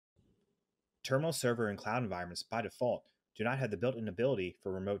Terminal server and cloud environments by default do not have the built-in ability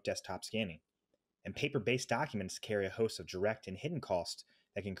for remote desktop scanning, and paper-based documents carry a host of direct and hidden costs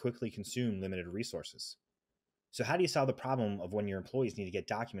that can quickly consume limited resources. So how do you solve the problem of when your employees need to get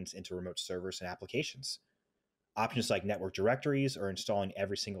documents into remote servers and applications? Options like network directories or installing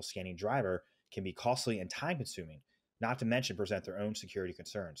every single scanning driver can be costly and time-consuming, not to mention present their own security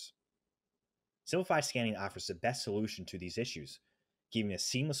concerns. Simplified Scanning offers the best solution to these issues, giving a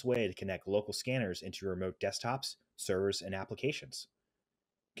seamless way to connect local scanners into your remote desktops, servers, and applications.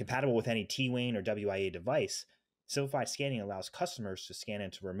 Compatible with any TWAIN or WIA device, Simplified Scanning allows customers to scan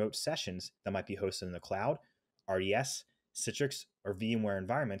into remote sessions that might be hosted in the cloud, RDS, Citrix, or VMware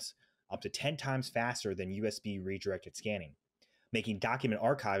environments up to 10 times faster than USB redirected scanning, making document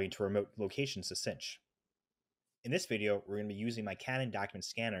archiving to remote locations a cinch. In this video, we're going to be using my Canon document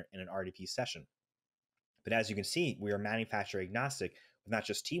scanner in an RDP session. But as you can see, we are manufacturer agnostic with not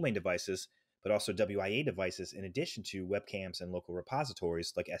just TWAIN devices, but also WIA devices in addition to webcams and local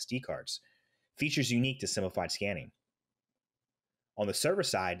repositories like SD cards, features unique to Simplified Scanning. On the server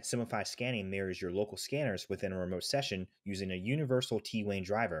side, Simplified Scanning mirrors your local scanners within a remote session using a universal TWAIN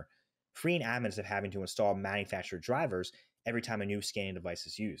driver, freeing admins of having to install manufactured drivers every time a new scanning device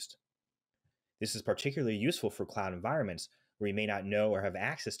is used. This is particularly useful for cloud environments where you may not know or have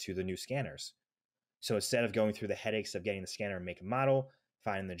access to the new scanners. So instead of going through the headaches of getting the scanner make and model,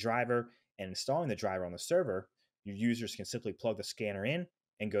 finding the driver, and installing the driver on the server, your users can simply plug the scanner in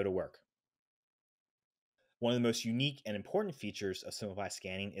and go to work. One of the most unique and important features of Simplified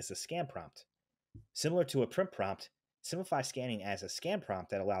Scanning is the scan prompt. Similar to a print prompt, Simplified Scanning adds a scan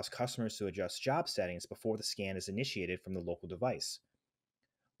prompt that allows customers to adjust job settings before the scan is initiated from the local device.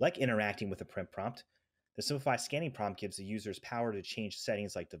 Like interacting with a print prompt, the Simplified Scanning prompt gives the users power to change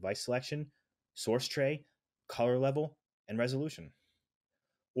settings like device selection, source tray, color level, and resolution.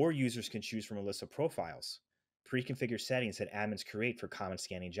 Or users can choose from a list of profiles, pre-configured settings that admins create for common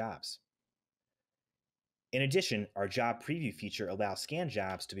scanning jobs. In addition, our job preview feature allows scanned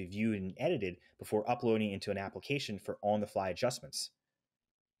jobs to be viewed and edited before uploading into an application for on-the-fly adjustments.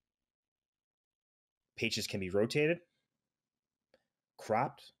 Pages can be rotated,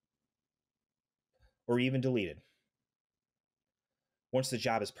 cropped, or even deleted. Once the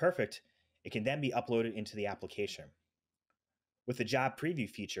job is perfect, it can then be uploaded into the application. With the job preview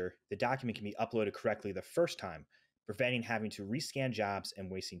feature, the document can be uploaded correctly the first time, preventing having to rescan jobs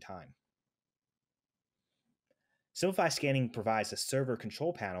and wasting time. Simplified Scanning provides a server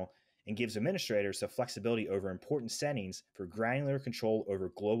control panel and gives administrators the flexibility over important settings for granular control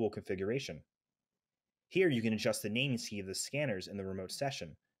over global configuration. Here you can adjust the naming scheme of the scanners in the remote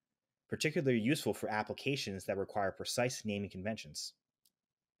session, particularly useful for applications that require precise naming conventions.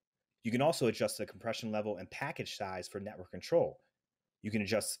 You can also adjust the compression level and package size for network control. You can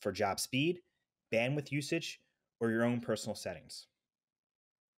adjust for job speed, bandwidth usage, or your own personal settings.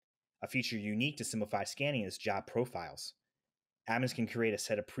 A feature unique to Simplified Scanning is job profiles. Admins can create a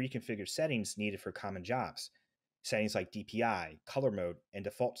set of pre-configured settings needed for common jobs, settings like DPI, color mode, and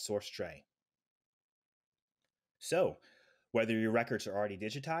default source tray. So, whether your records are already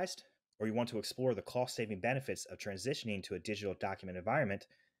digitized, or you want to explore the cost-saving benefits of transitioning to a digital document environment,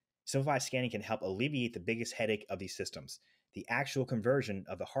 Simplified Scanning can help alleviate the biggest headache of these systems, the actual conversion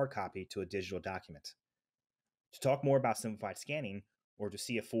of the hard copy to a digital document. To talk more about Simplified Scanning, or to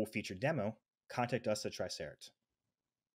see a full featured demo, contact us at Tricerat.